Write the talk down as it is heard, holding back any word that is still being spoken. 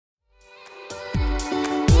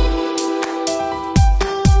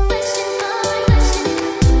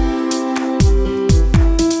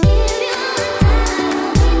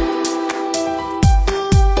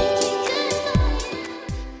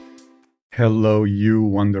Hello, you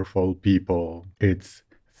wonderful people. It's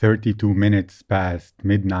 32 minutes past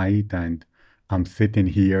midnight, and I'm sitting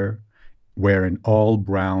here wearing all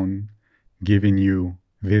brown, giving you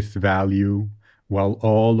this value while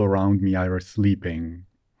all around me are sleeping.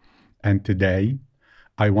 And today,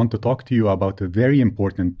 I want to talk to you about a very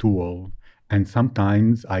important tool. And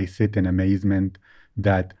sometimes I sit in amazement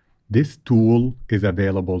that this tool is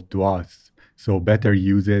available to us. So better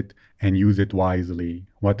use it and use it wisely.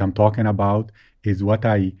 What I'm talking about is what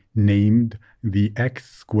I named the X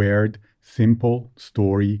squared simple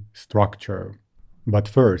story structure. But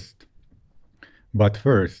first, but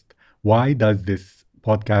first, why does this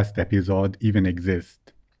podcast episode even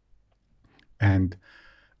exist? And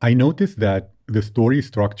I noticed that the story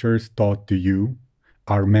structures taught to you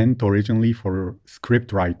are meant originally for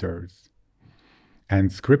script writers.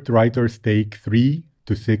 And script writers take 3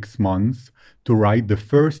 to 6 months to write the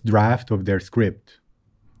first draft of their script.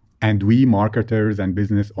 And we marketers and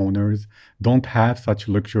business owners don't have such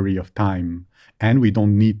luxury of time, and we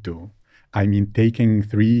don't need to. I mean, taking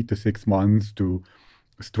 3 to 6 months to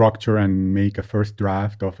structure and make a first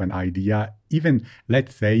draft of an idea, even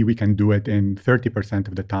let's say we can do it in 30%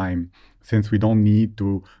 of the time, since we don't need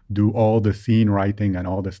to do all the scene writing and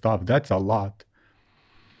all the stuff. That's a lot.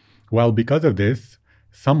 Well, because of this,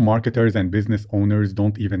 some marketers and business owners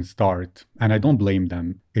don't even start, and I don't blame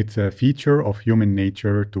them. It's a feature of human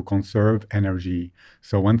nature to conserve energy.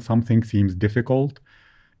 So when something seems difficult,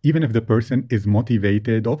 even if the person is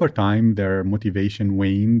motivated, over time their motivation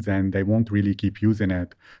wanes and they won't really keep using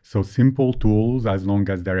it. So simple tools, as long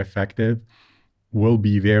as they're effective, will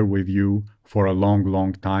be there with you for a long,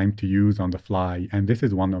 long time to use on the fly. And this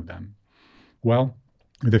is one of them. Well,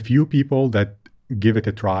 the few people that give it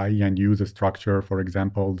a try and use a structure, for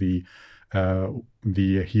example, the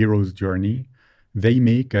hero's journey, they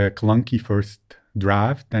make a clunky first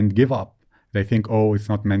draft and give up. They think, oh, it's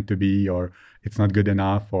not meant to be, or it's not good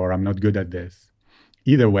enough, or I'm not good at this.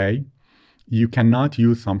 Either way, you cannot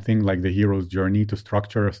use something like the hero's journey to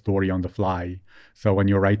structure a story on the fly. So when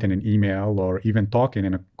you're writing an email or even talking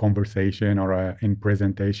in a conversation or in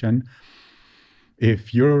presentation,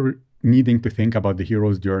 if you're needing to think about the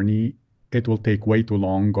hero's journey, it will take way too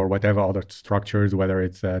long, or whatever other structures, whether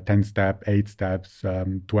it's 10 step, 8 steps,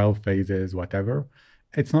 12 phases, whatever.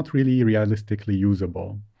 It's not really realistically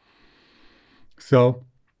usable. So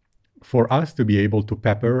for us to be able to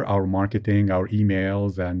pepper our marketing, our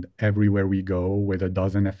emails, and everywhere we go with a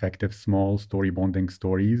dozen effective small story bonding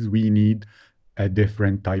stories, we need a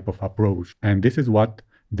different type of approach. And this is what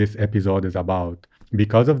this episode is about.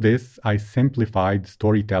 Because of this, I simplified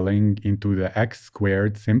storytelling into the X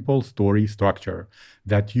squared simple story structure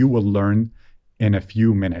that you will learn in a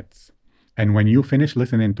few minutes. And when you finish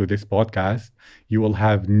listening to this podcast, you will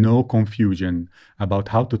have no confusion about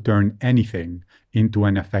how to turn anything into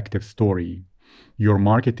an effective story. Your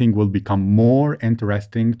marketing will become more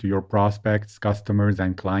interesting to your prospects, customers,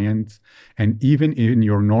 and clients. And even in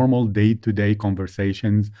your normal day-to-day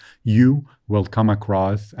conversations, you will come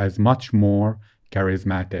across as much more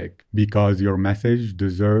charismatic, because your message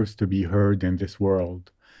deserves to be heard in this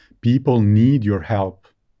world. People need your help.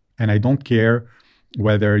 And I don't care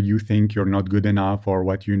whether you think you're not good enough or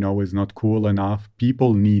what you know is not cool enough.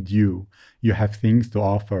 People need you. You have things to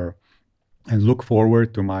offer. And look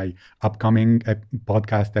forward to my upcoming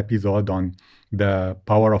podcast episode on the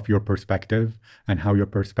power of your perspective and how your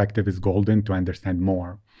perspective is golden to understand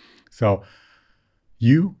more. So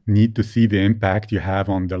you need to see the impact you have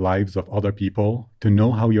on the lives of other people to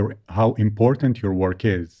know how important your work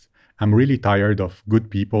is. I'm really tired of good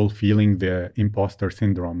people feeling the imposter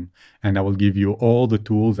syndrome, and I will give you all the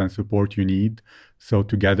tools and support you need. So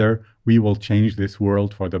together we will change this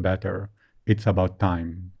world for the better. It's about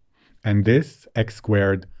time. And this X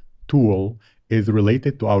squared tool is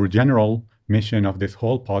related to our general mission of this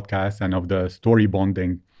whole podcast and of the story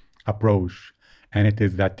bonding approach. And it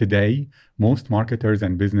is that today, most marketers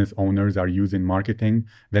and business owners are using marketing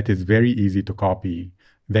that is very easy to copy.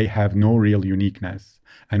 They have no real uniqueness.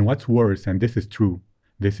 And what's worse, and this is true,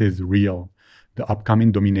 this is real, the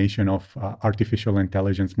upcoming domination of artificial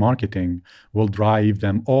intelligence marketing will drive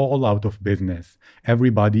them all out of business.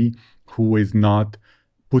 Everybody who is not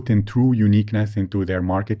putting true uniqueness into their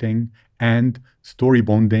marketing and story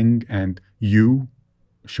bonding and you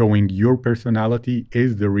showing your personality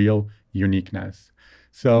is the real uniqueness.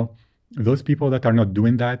 So those people that are not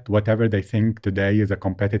doing that, whatever they think today is a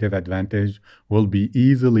competitive advantage, will be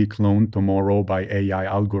easily cloned tomorrow by AI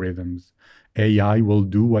algorithms. AI will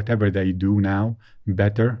do whatever they do now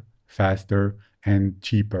better, faster, and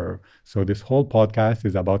cheaper. So this whole podcast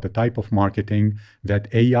is about a type of marketing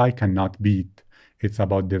that AI cannot beat. It's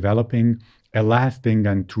about developing a lasting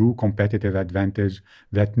and true competitive advantage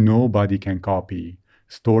that nobody can copy.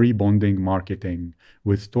 Story bonding marketing.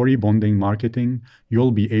 With story bonding marketing,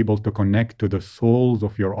 you'll be able to connect to the souls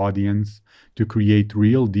of your audience to create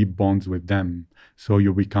real deep bonds with them so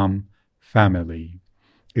you become family.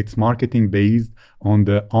 It's marketing based on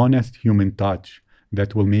the honest human touch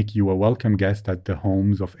that will make you a welcome guest at the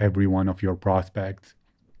homes of every one of your prospects.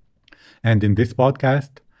 And in this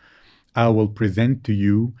podcast, I will present to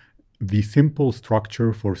you the simple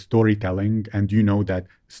structure for storytelling. And you know that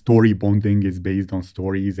story bonding is based on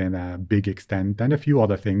stories in a big extent, and a few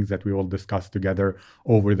other things that we will discuss together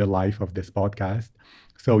over the life of this podcast.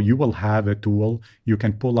 So you will have a tool you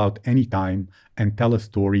can pull out anytime and tell a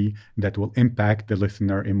story that will impact the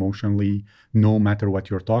listener emotionally, no matter what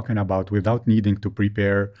you're talking about, without needing to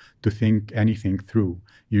prepare to think anything through.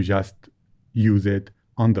 You just use it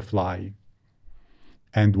on the fly.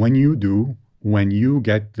 And when you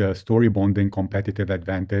get the story bonding competitive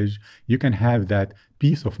advantage, you can have that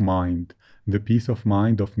peace of mind, the peace of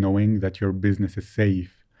mind of knowing that your business is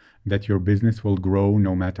safe, that your business will grow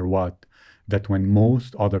no matter what, that when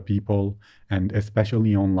most other people, and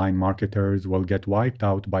especially online marketers, will get wiped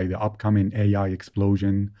out by the upcoming AI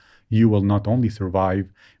explosion, you will not only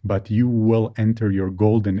survive, but you will enter your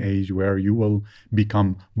golden age where you will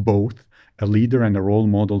become both a leader and a role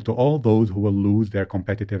model to all those who will lose their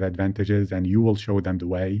competitive advantages, and you will show them the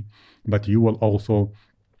way. But you will also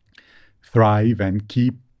thrive and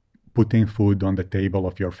keep putting food on the table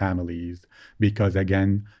of your families, because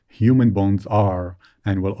again, human bonds are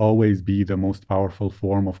and will always be the most powerful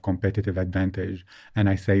form of competitive advantage. And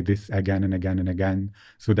I say this again and again and again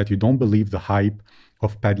so that you don't believe the hype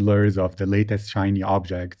of peddlers of the latest shiny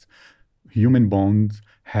objects. Human bonds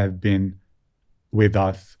have been with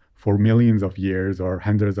us for millions of years or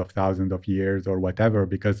hundreds of thousands of years or whatever,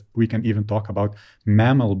 because we can even talk about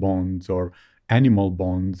mammal bonds or animal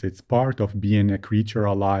bonds. It's part of being a creature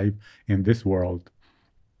alive in this world.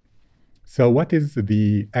 So what is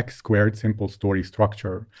the X squared simple story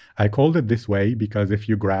structure? I called it this way because if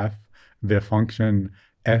you graph the function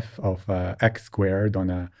f of x squared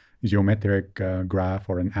on a geometric graph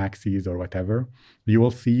or an axis or whatever, you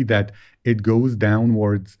will see that it goes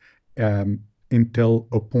downwards until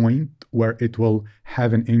a point where it will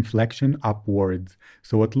have an inflection upwards.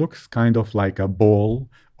 So it looks kind of like a ball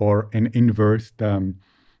or an inverse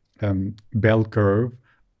bell curve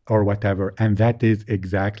or whatever. And that is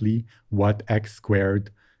exactly what X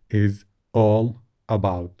squared is all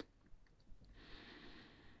about.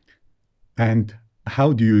 And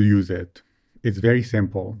how do you use it? It's very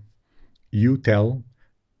simple. You tell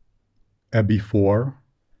a before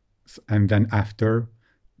and then after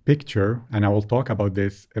picture, and I will talk about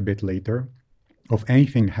this a bit later, of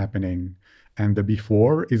anything happening. And the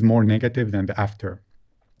before is more negative than the after.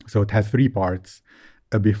 So it has three parts.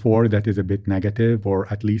 A before that is a bit negative,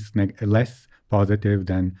 or at least less positive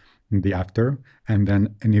than the after, and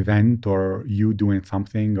then an event or you doing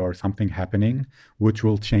something or something happening, which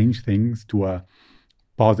will change things to a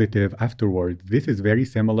positive afterward. This is very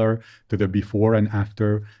similar to the before and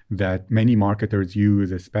after that many marketers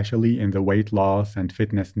use, especially in the weight loss and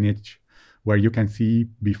fitness niche, where you can see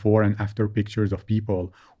before and after pictures of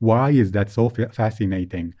people. Why is that so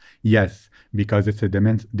fascinating? Yes, because it's a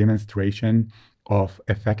demonstration of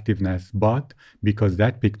effectiveness, but because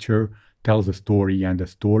that picture tells a story, and the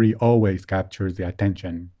story always captures the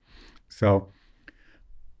attention. So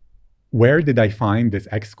where did I find this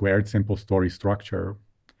X squared simple story structure?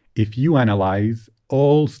 If you analyze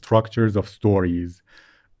all structures of stories,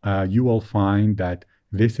 you will find that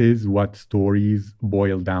this is what stories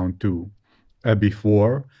boil down to. A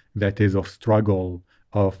before that is of struggle,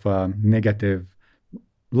 of negative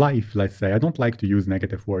life, let's say. I don't like to use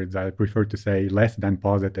negative words. I prefer to say less than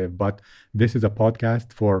positive, but this is a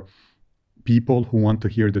podcast for people who want to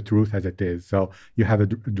hear the truth as it is. So you have a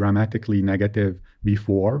dramatically negative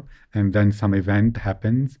before, and then some event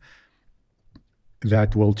happens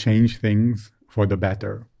that will change things for the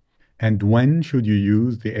better. And when should you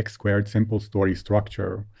use the X squared simple story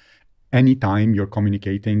structure? Anytime you're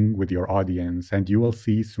communicating with your audience. And you will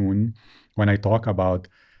see soon when I talk about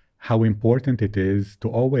how important it is to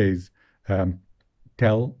always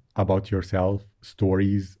tell about yourself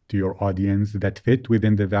stories to your audience that fit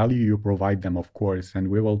within the value you provide them, of course. And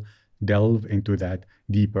we will delve into that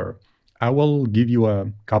deeper. I will give you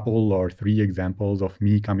a couple or three examples of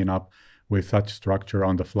me coming up with such structure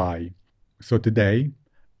on the fly. So today,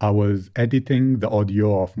 I was editing the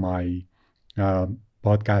audio of my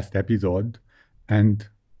podcast episode, and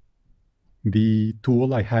the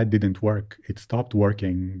tool I had didn't work. It stopped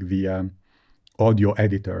working, the audio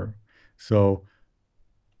editor. So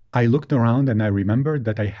I looked around and I remembered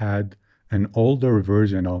that I had an older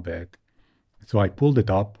version of it. So I pulled it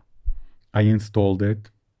up, I installed it.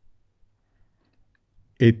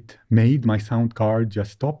 It made my sound card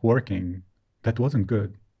just stop working. That wasn't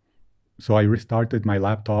good. So I restarted my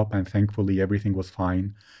laptop and thankfully everything was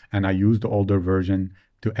fine. And I used the older version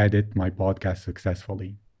to edit my podcast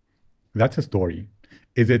successfully. That's a story.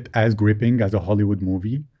 Is it as gripping as a Hollywood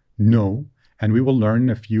movie? No. And we will learn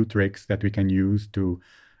a few tricks that we can use to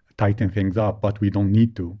tighten things up, but we don't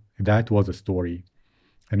need to. That was a story.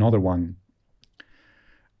 Another one.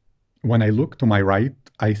 When I look to my right,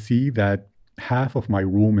 I see that half of my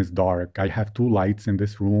room is dark. I have two lights in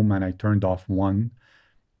this room and I turned off one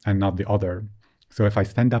and not the other. So if I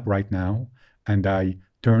stand up right now and I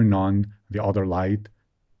turn on the other light,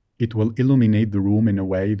 it will illuminate the room in a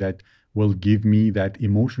way that will give me that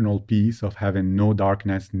emotional peace of having no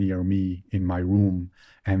darkness near me in my room.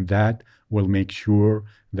 And that will make sure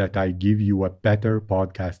that I give you a better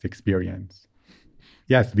podcast experience.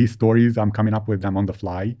 Yes, these stories, I'm coming up with them on the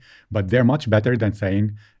fly, but they're much better than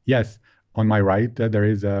saying, yes, on my right, there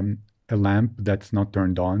is a lamp that's not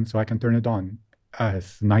turned on, so I can turn it on.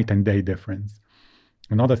 It's night and day difference.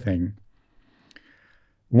 Another thing,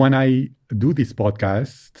 when I do this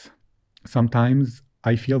podcast, sometimes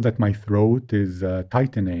I feel that my throat is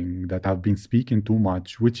tightening, that I've been speaking too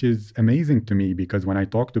much, which is amazing to me because when I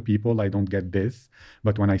talk to people, I don't get this.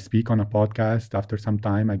 But when I speak on a podcast, after some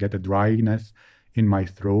time, I get a dryness in my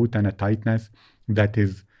throat and a tightness that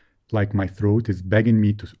is like my throat is begging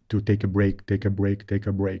me to take a break, take a break, take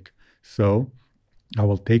a break. So I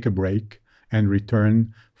will take a break and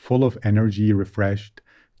return full of energy, refreshed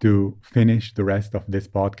to finish the rest of this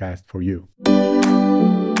podcast for you.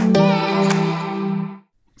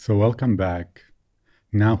 So welcome back.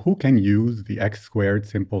 Now, who can use the X squared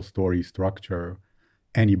simple story structure?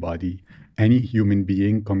 Anybody, any human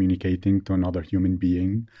being communicating to another human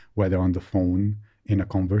being, whether on the phone, in a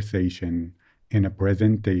conversation, in a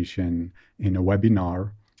presentation, in a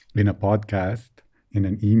webinar, in a podcast, in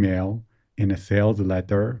an email, in a sales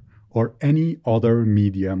letter, or any other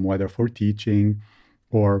medium, whether for teaching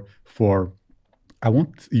or for, I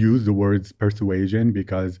won't use the words persuasion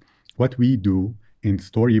because what we do in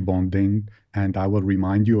story bonding, and I will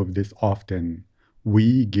remind you of this often,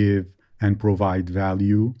 we give and provide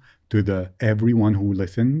value to everyone who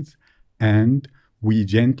listens, and we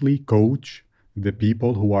gently coach the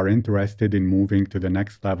people who are interested in moving to the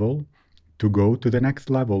next level to go to the next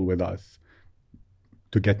level with us,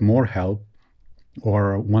 to get more help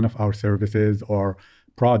or one of our services or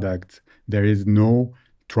products. There is no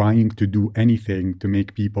trying to do anything to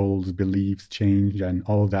make people's beliefs change and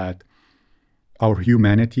all that. Our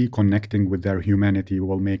humanity, connecting with their humanity,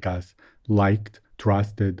 will make us liked,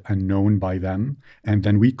 trusted, and known by them. And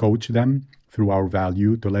then we coach them through our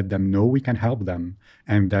value to let them know we can help them.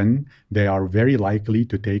 And then they are very likely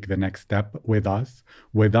to take the next step with us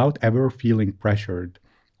without ever feeling pressured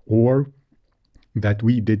or that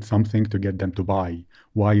we did something to get them to buy.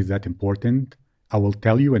 Why is that important? I will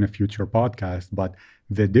tell you in a future podcast, but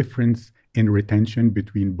the difference in retention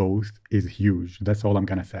between both is huge. That's all I'm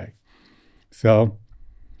going to say. So,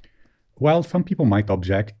 well, some people might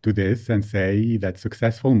object to this and say that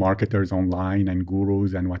successful marketers online and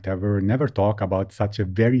gurus and whatever never talk about such a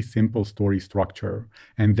very simple story structure.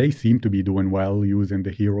 And they seem to be doing well using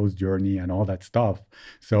the hero's journey and all that stuff.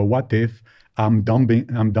 So what if I'm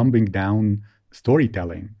dumbing down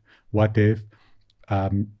storytelling? What if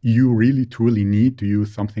you really truly need to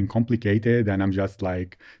use something complicated and I'm just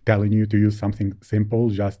like telling you to use something simple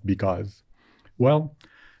just because? Well,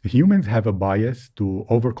 humans have a bias to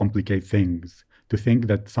overcomplicate things, to think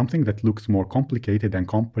that something that looks more complicated and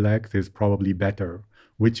complex is probably better,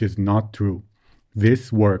 which is not true.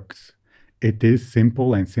 This works. It is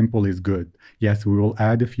simple and simple is good. Yes, we will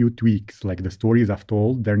add a few tweaks, like the stories I've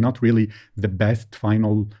told. They're not really the best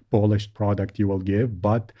final polished product you will give,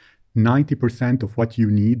 but 90% of what you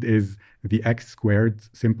need is the X squared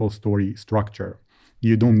simple story structure.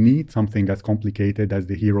 You don't need something as complicated as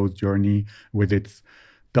the hero's journey with its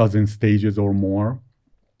dozen stages or more.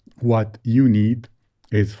 What you need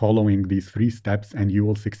is following these 3 steps and you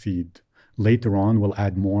will succeed. Later on, we'll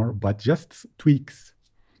add more, but just tweaks.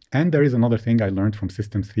 And there is another thing I learned from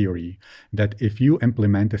systems theory, that if you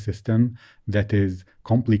implement a system that is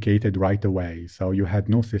complicated right away, so you had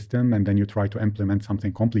no system and then you try to implement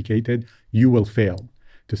something complicated, you will fail.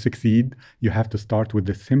 To succeed, you have to start with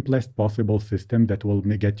the simplest possible system that will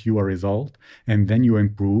get you a result, and then you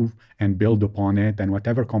improve and build upon it, and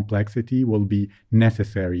whatever complexity will be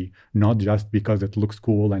necessary, not just because it looks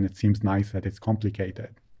cool and it seems nice that it's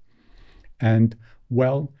complicated. And,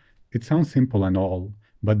 well, it sounds simple and all,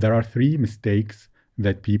 But there are three mistakes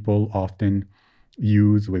that people often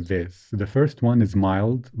use with this. The first one is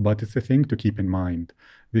mild, but it's a thing to keep in mind.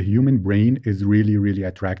 The human brain is really, really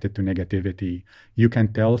attracted to negativity. You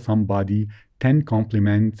can tell somebody 10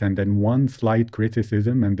 compliments and then one slight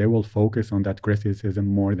criticism, and they will focus on that criticism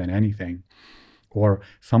more than anything. Or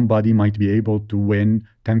somebody might be able to win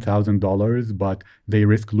 $10,000, but they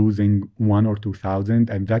risk losing one or 2,000,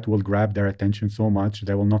 and that will grab their attention so much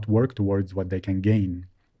they will not work towards what they can gain.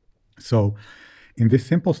 So, in this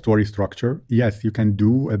simple story structure, yes, you can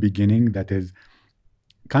do a beginning that is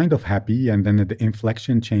kind of happy, and then the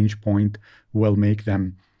inflection change point will make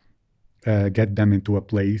them get them into a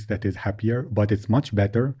place that is happier. But it's much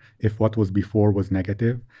better if what was before was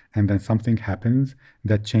negative, and then something happens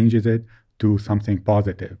that changes it to something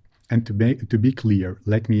positive. And to be clear,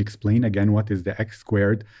 let me explain again what is the X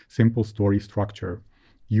squared simple story structure.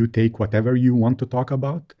 You take whatever you want to talk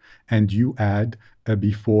about and you add a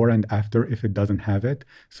before and after if it doesn't have it,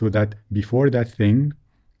 so that before that thing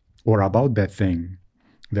or about that thing,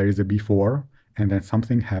 there is a before and then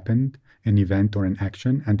something happened, an event or an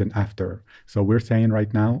action, and then after. So we're saying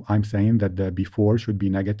right now, I'm saying that the before should be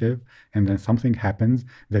negative and then something happens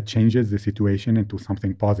that changes the situation into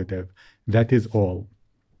something positive. That is all.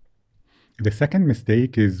 The second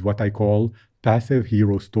mistake is what I call passive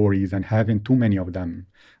hero stories and having too many of them.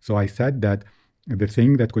 So I said that the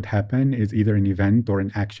thing that could happen is either an event or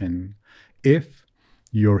an action. If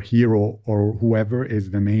your hero or whoever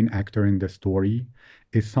is the main actor in the story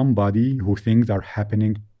is somebody who things are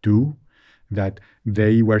happening to, that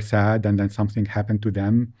they were sad and then something happened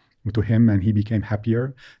to him and he became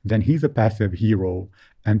happier, then he's a passive hero.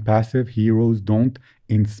 And passive heroes don't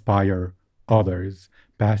inspire others.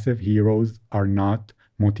 Passive heroes are not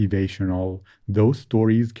motivational. Those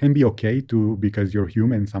stories can be okay too because you're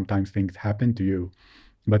human. Sometimes things happen to you.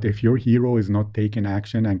 But if your hero is not taking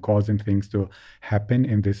action and causing things to happen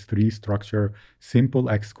in this three structure, simple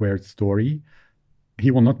X squared story,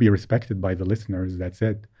 he will not be respected by the listeners. That's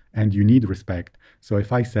it. And you need respect. So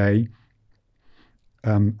if I say,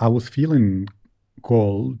 I was feeling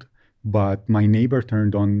cold, but my neighbor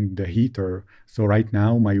turned on the heater, so right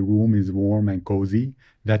now my room is warm and cozy,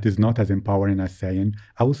 that is not as empowering as saying,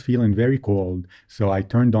 I was feeling very cold, so I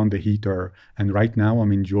turned on the heater, and right now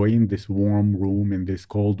I'm enjoying this warm room in this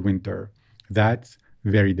cold winter. That's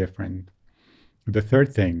very different. The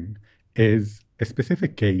third thing is a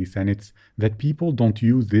specific case, and it's that people don't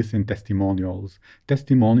use this in testimonials.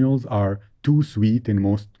 Testimonials are too sweet in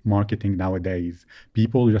most marketing nowadays.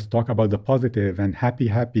 People just talk about the positive and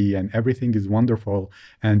happy, and everything is wonderful,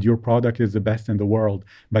 and your product is the best in the world.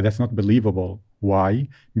 But that's not believable. Why?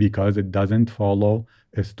 Because it doesn't follow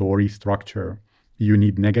a story structure. You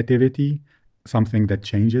need negativity, something that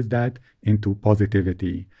changes that into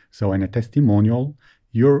positivity. So in a testimonial,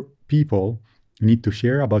 your people need to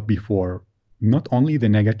share about before, not only the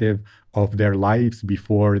negative of their lives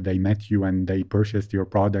before they met you and they purchased your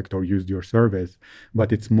product or used your service,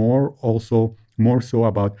 but it's more so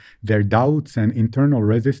about their doubts and internal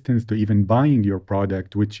resistance to even buying your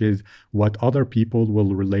product, which is what other people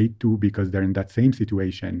will relate to because they're in that same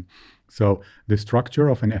situation. So the structure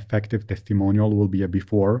of an effective testimonial will be a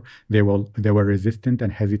before. They were resistant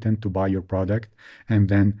and hesitant to buy your product, and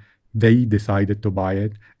then they decided to buy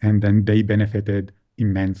it, and then they benefited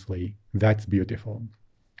immensely. That's beautiful.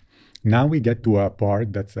 Now we get to a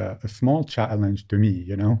part that's a small challenge to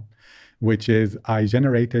me, which is I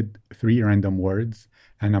generated 3 random words,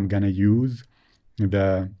 and I'm going to use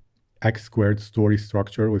the X squared story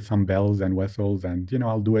structure with some bells and whistles, and,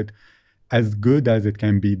 I'll do it as good as it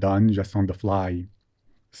can be done just on the fly.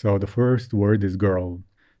 So the first word is girl.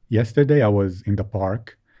 Yesterday I was in the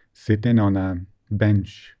park sitting on a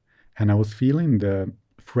bench, and I was feeling the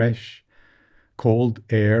fresh, cold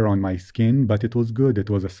air on my skin, but it was good. It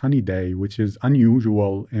was a sunny day, which is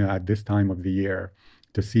unusual at this time of the year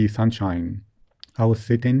to see sunshine. I was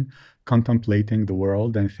sitting, contemplating the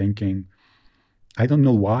world and thinking, I don't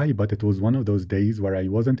know why, but it was one of those days where I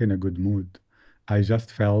wasn't in a good mood. I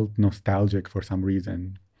just felt nostalgic for some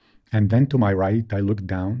reason. And then to my right, I looked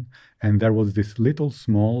down, and there was this little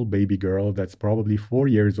small baby girl that's probably 4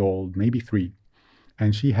 years old, maybe 3.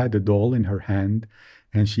 And she had a doll in her hand,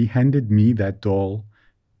 and she handed me that doll,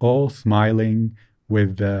 all smiling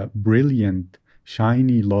with the brilliant,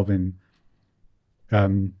 shiny, loving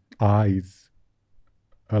eyes,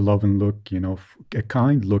 a loving look, a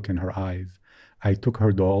kind look in her eyes. I took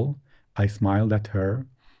her doll, I smiled at her,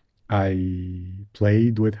 I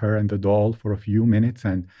played with her and the doll for a few minutes,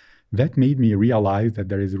 and that made me realize that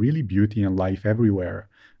there is really beauty in life everywhere,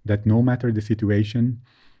 that no matter the situation,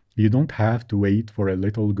 You don't have to wait for a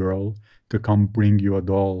little girl to come bring you a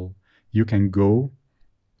doll. You can go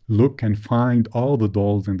look and find all the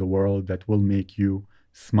dolls in the world that will make you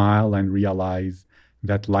smile and realize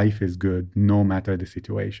that life is good no matter the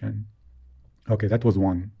situation. Okay, that was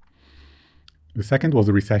one. The second was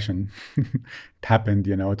a recession. It happened,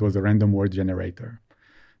 it was a random word generator.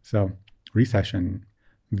 So, recession.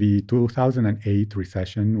 The 2008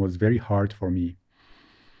 recession was very hard for me.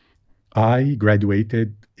 I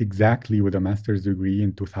graduated exactly with a master's degree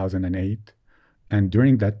in 2008. And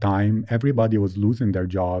during that time, everybody was losing their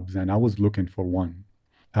jobs, and I was looking for one.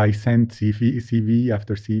 I sent CV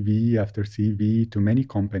after CV after CV to many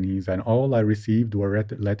companies, and all I received were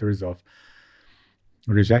letters of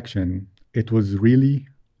rejection. It was really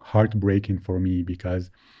heartbreaking for me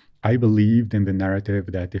because I believed in the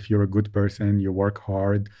narrative that if you're a good person, you work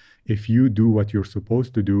hard, if you do what you're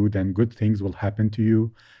supposed to do, then good things will happen to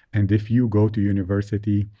you. And if you go to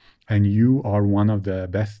university and you are one of the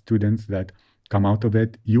best students that come out of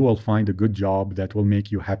it, you will find a good job that will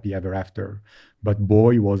make you happy ever after. But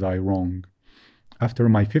boy, was I wrong. After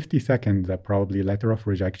my 50 seconds, probably letter of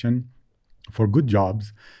rejection for good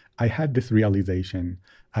jobs, I had this realization.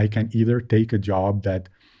 I can either take a job that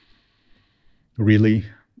really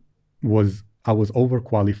I was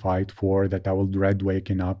overqualified for, that I will dread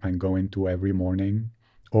waking up and going to every morning,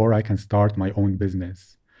 or I can start my own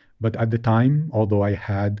business. But at the time, although I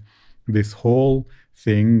had this whole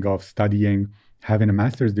thing of studying, having a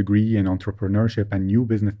master's degree in entrepreneurship and new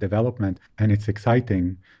business development, and it's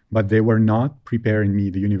exciting, but they were not preparing me.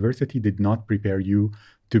 The university did not prepare you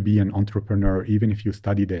to be an entrepreneur, even if you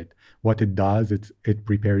studied it. What it does, it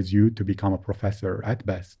prepares you to become a professor at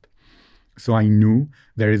best. So I knew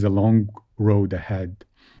there is a long road ahead.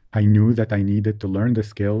 I knew that I needed to learn the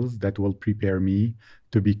skills that will prepare me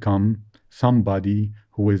to become somebody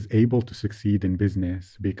who is able to succeed in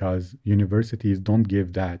business, because universities don't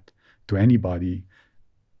give that to anybody,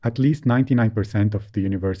 at least 99% of the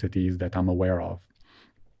universities that I'm aware of.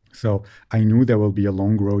 So I knew there will be a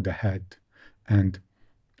long road ahead. And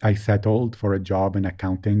I settled for a job in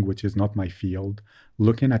accounting, which is not my field,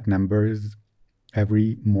 looking at numbers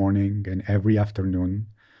every morning and every afternoon,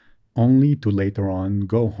 only to later on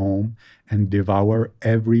go home and devour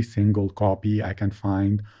every single copy I can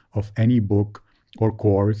find of any book or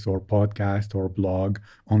course or podcast or blog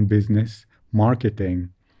on business, marketing,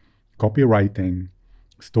 copywriting,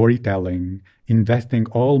 storytelling, investing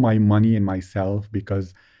all my money in myself,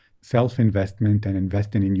 because self investment and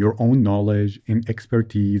investing in your own knowledge, in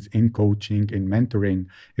expertise, in coaching, in mentoring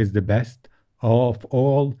is the best of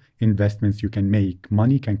all investments you can make.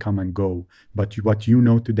 Money can come and go, but what you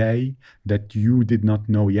know today that you did not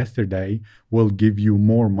know yesterday will give you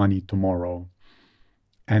more money tomorrow.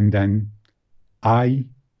 And then I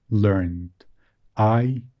learned,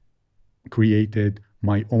 I created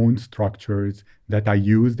my own structures that I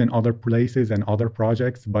used in other places and other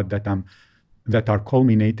projects, but that are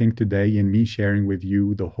culminating today in me sharing with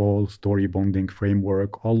you the whole story bonding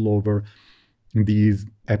framework all over these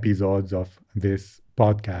episodes of this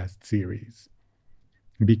podcast series.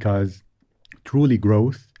 Because truly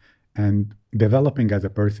growth and developing as a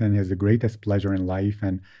person is the greatest pleasure in life.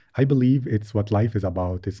 And I believe it's what life is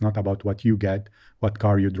about. It's not about what you get, what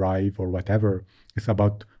car you drive, or whatever. It's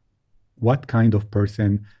about what kind of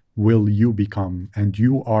person will you become. And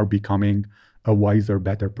you are becoming a wiser,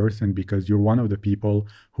 better person because you're one of the people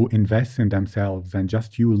who invests in themselves. And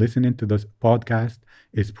just you listening to this podcast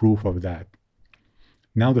is proof of that.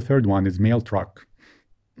 Now, the third one is mail truck.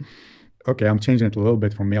 Okay, I'm changing it a little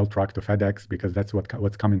bit from mail truck to FedEx because that's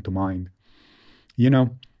what's coming to mind. You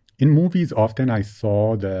know, in movies, often I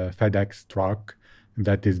saw the FedEx truck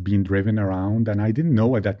that is being driven around, and I didn't know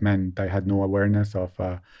what that meant. I had no awareness of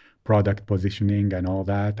product positioning and all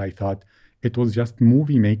that. I thought it was just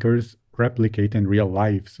movie makers replicate in real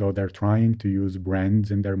life. So they're trying to use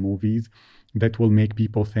brands in their movies that will make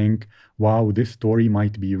people think, wow, this story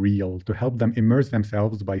might be real, to help them immerse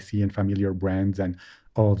themselves by seeing familiar brands and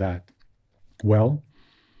all that. Well,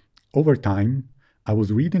 over time, I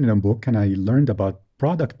was reading a book and I learned about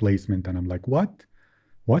product placement, and I'm like, what?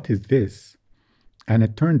 What is this? And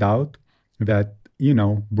it turned out that,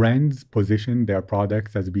 brands position their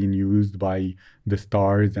products as being used by the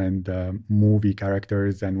stars and movie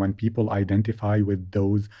characters. And when people identify with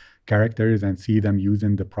those characters and see them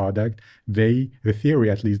using the product, the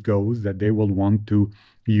theory at least goes that they will want to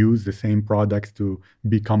use the same products to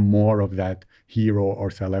become more of that hero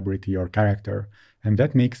or celebrity or character. And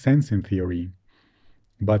that makes sense in theory.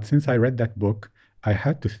 But since I read that book, I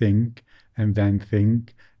had to think and then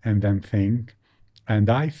think and then think.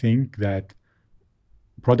 And I think that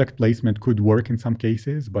Product placement could work in some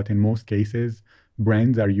cases, but in most cases,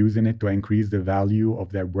 brands are using it to increase the value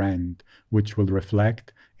of their brand, which will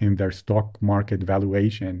reflect in their stock market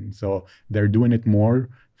valuation. So they're doing it more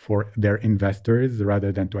for their investors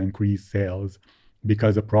rather than to increase sales.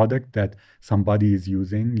 Because a product that somebody is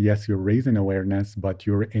using, yes, you're raising awareness, but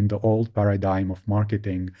you're in the old paradigm of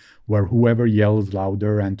marketing where whoever yells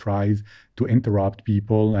louder and tries to interrupt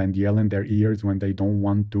people and yell in their ears when they don't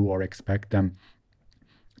want to or expect them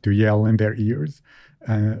to yell in their ears,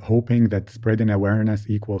 hoping that spreading awareness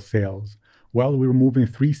equals sales. Well, we're moving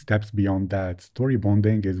three steps beyond that. Story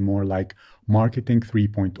bonding is more like marketing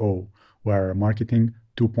 3.0, where marketing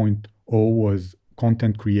 2.0 was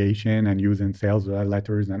content creation and using sales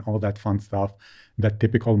letters and all that fun stuff that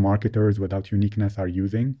typical marketers without uniqueness are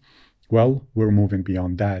using. Well, we're moving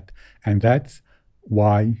beyond that. And that's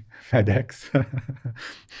why FedEx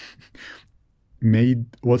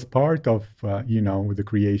was part of the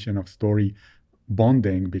creation of story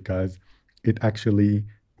bonding, because it actually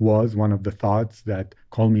was one of the thoughts that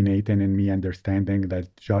culminated in me understanding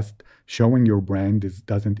that just showing your brand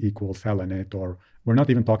doesn't equal selling it. Or we're not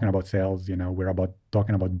even talking about sales, we're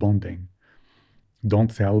talking about bonding.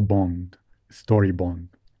 Don't sell, bond, story bond.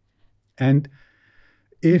 And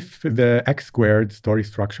if the X squared story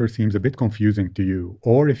structure seems a bit confusing to you,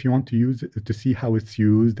 or if you want to use it to see how it's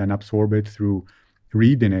used and absorb it through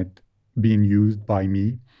reading it being used by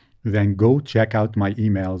me, then go check out my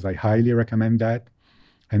emails. I highly recommend that.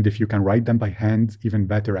 And if you can write them by hand, even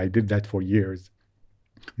better. I did that for years.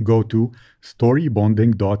 Go to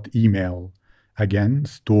storybonding.email. Again,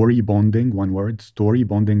 storybonding, one word,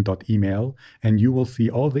 storybonding.email, and you will see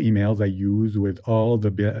all the emails I use with all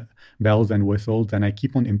the bells and whistles, and I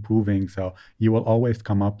keep on improving, so you will always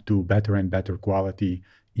come up to better and better quality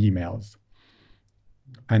emails.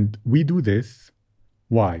 And we do this,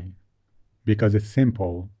 why? Because it's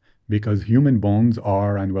simple, because human bonds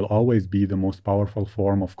are and will always be the most powerful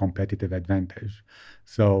form of competitive advantage.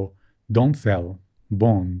 So don't sell,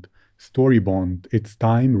 bond, story bond. It's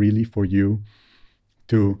time really for you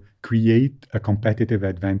to create a competitive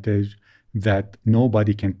advantage that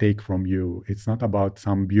nobody can take from you. It's not about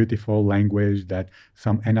some beautiful language that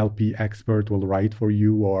some NLP expert will write for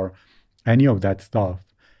you or any of that stuff.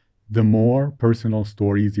 The more personal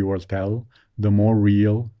stories you will tell, the more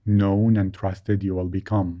real, known, and trusted you will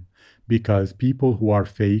become. Because people who are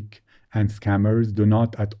fake and scammers do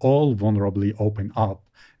not at all vulnerably open up.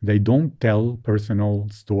 They don't tell personal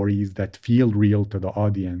stories that feel real to the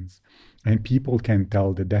audience. And people can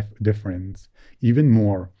tell the difference. Even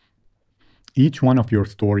more, each one of your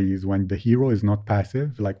stories, when the hero is not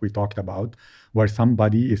passive, like we talked about, where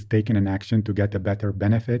somebody is taking an action to get a better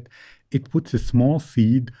benefit, it puts a small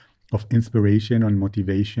seed of inspiration and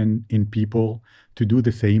motivation in people to do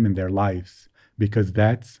the same in their lives. Because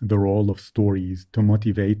that's the role of stories, to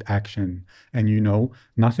motivate action. And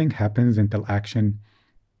nothing happens until action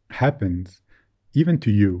happens, even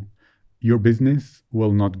to you. Your business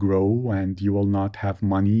will not grow and you will not have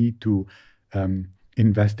money to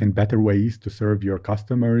invest in better ways to serve your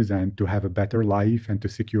customers and to have a better life and to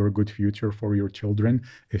secure a good future for your children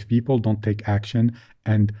if people don't take action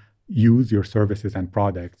and use your services and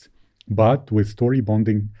products. But with story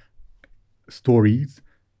bonding stories,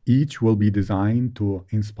 each will be designed to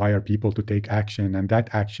inspire people to take action, and that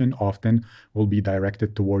action often will be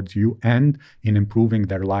directed towards you and in improving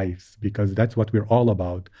their lives, because that's what we're all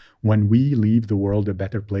about. When we leave the world a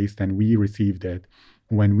better place than we received it,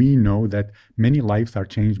 when we know that many lives are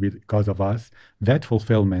changed because of us, that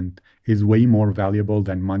fulfillment is way more valuable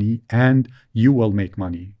than money, and you will make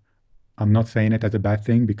money. I'm not saying it as a bad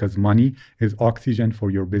thing, because money is oxygen for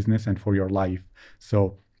your business and for your life.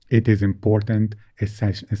 So it is important,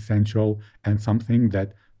 essential, and something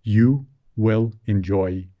that you will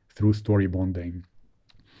enjoy through story bonding.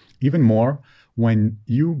 Even more, when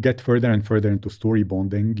you get further and further into story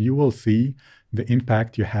bonding, you will see the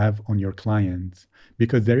impact you have on your clients,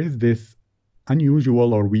 because there is this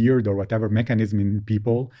unusual or weird or whatever mechanism in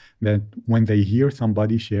people that when they hear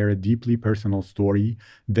somebody share a deeply personal story,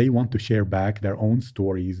 they want to share back their own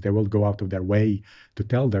stories. They will go out of their way to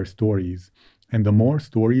tell their stories. And the more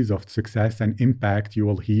stories of success and impact you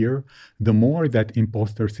will hear, the more that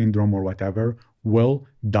imposter syndrome or whatever will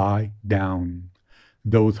die down.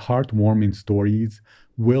 Those heartwarming stories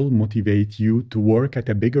will motivate you to work at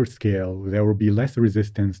a bigger scale. There will be less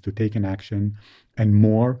resistance to take an action and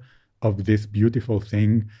more of this beautiful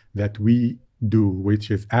thing that we do, which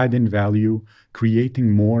is adding value, creating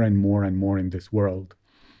more and more and more in this world.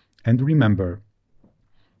 And remember,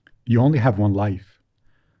 you only have one life.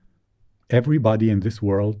 Everybody in this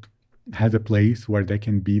world has a place where they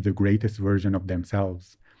can be the greatest version of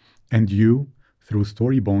themselves. And you, through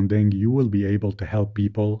story bonding, you will be able to help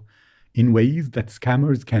people in ways that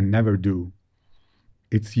scammers can never do.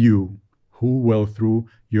 It's you who will, through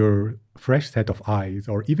your fresh set of eyes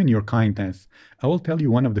or even your kindness, I will tell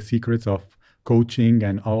you one of the secrets of coaching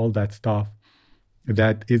and all that stuff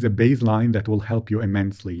that is a baseline that will help you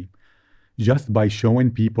immensely. Just by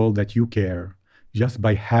showing people that you care, just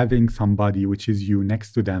by having somebody, which is you,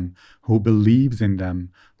 next to them, who believes in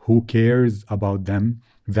them, who cares about them,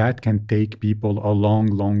 that can take people a long,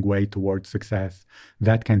 long way towards success.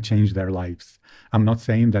 That can change their lives. I'm not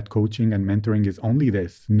saying that coaching and mentoring is only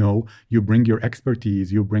this. No, you bring your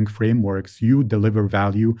expertise, you bring frameworks, you deliver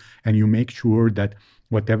value, and you make sure that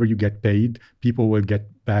whatever you get paid, people will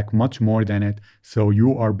get back much more than it. So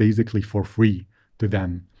you are basically for free to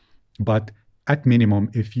them. But at minimum,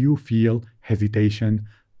 if you feel hesitation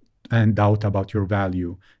and doubt about your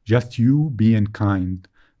value, just you being kind,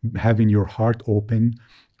 having your heart open,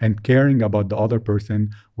 and caring about the other person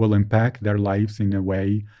will impact their lives in a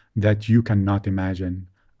way that you cannot imagine.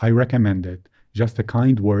 I recommend it. Just a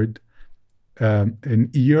kind word, an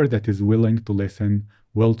ear that is willing to listen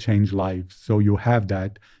will change lives. So you have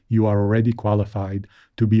that. You are already qualified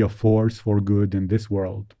to be a force for good in this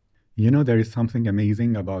world. There is something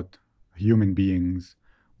amazing about human beings.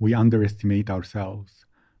 We underestimate ourselves,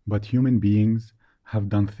 but human beings have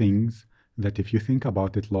done things that, if you think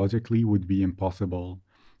about it logically, would be impossible.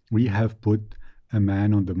 We have put a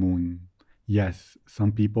man on the moon. Yes,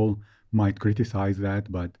 some people might criticize that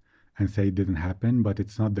and say it didn't happen, but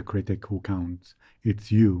it's not the critic who counts.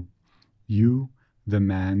 It's you. You, the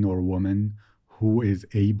man or woman who is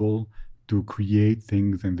able to create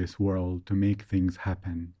things in this world, to make things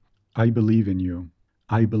happen. I believe in you.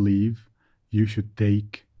 I believe you should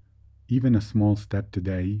take even a small step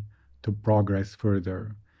today to progress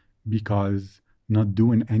further, because not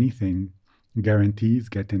doing anything guarantees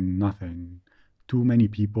getting nothing. Too many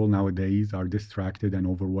people nowadays are distracted and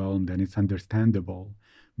overwhelmed, and it's understandable.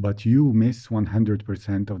 But you miss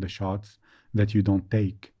 100% of the shots that you don't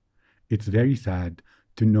take. It's very sad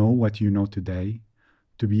to know what you know today,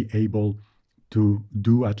 to be able to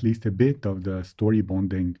do at least a bit of the story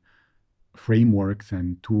bonding frameworks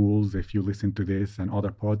and tools if you listen to this and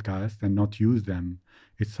other podcasts and not use them.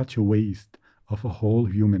 It's such a waste of a whole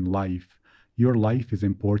human life. Your life is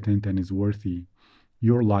important and is worthy.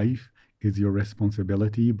 Your life is your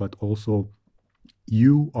responsibility, but also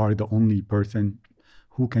you are the only person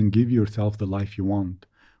who can give yourself the life you want.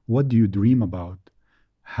 What do you dream about?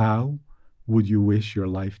 How would you wish your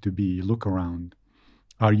life to be? Look around.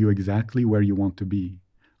 Are you exactly where you want to be?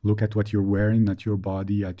 Look at what you're wearing, at your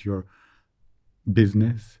body, at your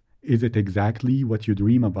business. Is it exactly what you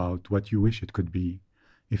dream about, what you wish it could be?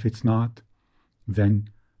 If it's not, then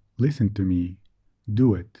listen to me.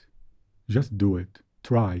 Do it. Just do it.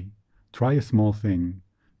 Try. Try a small thing.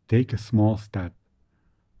 Take a small step.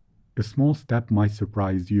 A small step might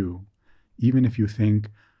surprise you, even if you think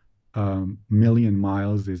a million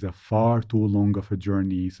miles is a far too long of a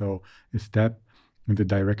journey. So a step in the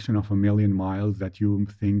direction of a million miles that you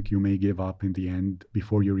think you may give up in the end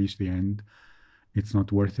before you reach the end, it's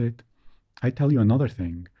not worth it. I tell you another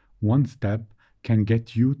thing. One step can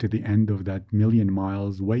get you to the end of that million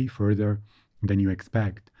miles way further than you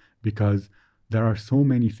expect, because there are so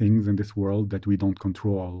many things in this world that we don't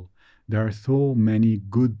control. There are so many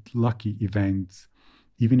good, lucky events.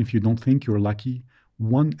 Even if you don't think you're lucky,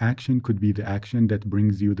 one action could be the action that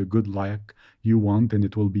brings you the good luck you want, and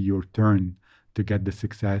it will be your turn to get the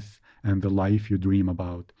success and the life you dream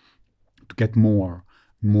about, to get more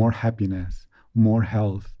happiness, more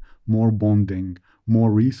health, more bonding,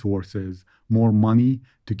 more resources, more money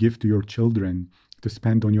to give to your children, to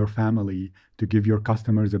spend on your family, to give your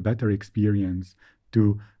customers a better experience,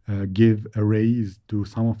 to give a raise to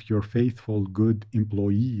some of your faithful, good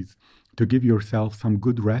employees, to give yourself some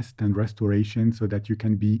good rest and restoration so that you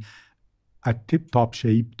can be at tip-top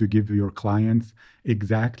shape to give your clients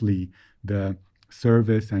exactly the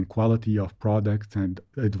service and quality of products and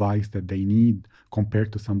advice that they need,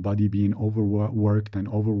 compared to somebody being overworked and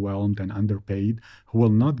overwhelmed and underpaid, who will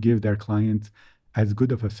not give their clients as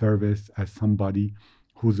good of a service as somebody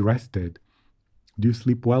who's rested. Do you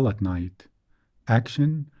sleep well at night?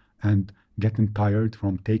 Action and getting tired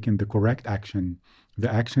from taking the correct action,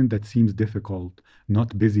 the action that seems difficult,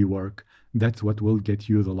 not busy work, that's what will get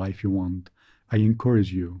you the life you want. I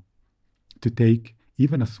encourage you to take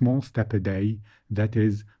even a small step a day that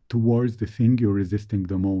is towards the thing you're resisting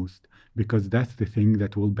the most, because that's the thing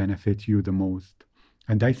that will benefit you the most.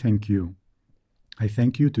 And I thank you. I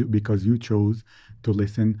thank you because you chose to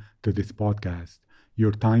listen to this podcast.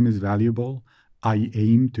 Your time is valuable. I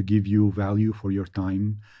aim to give you value for your time,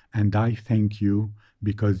 and I thank you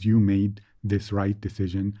because you made this right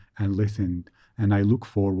decision and listened. And I look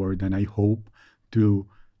forward and I hope to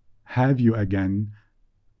have you again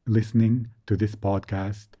listening to this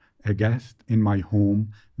podcast, a guest in my home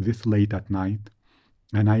this late at night,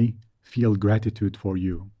 and I feel gratitude for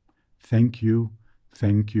you. Thank you,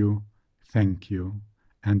 thank you, thank you.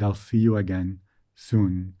 And I'll see you again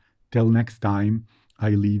soon. Till next time, I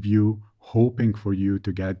leave you hoping for you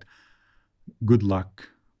to get good luck,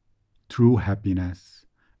 true happiness,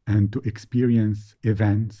 and to experience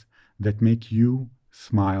events that make you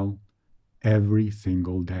smile every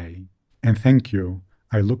single day. And thank you.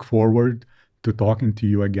 I look forward to talking to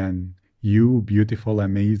you again. You beautiful,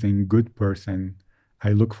 amazing, good person.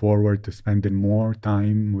 I look forward to spending more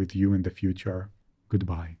time with you in the future.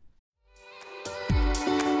 Goodbye.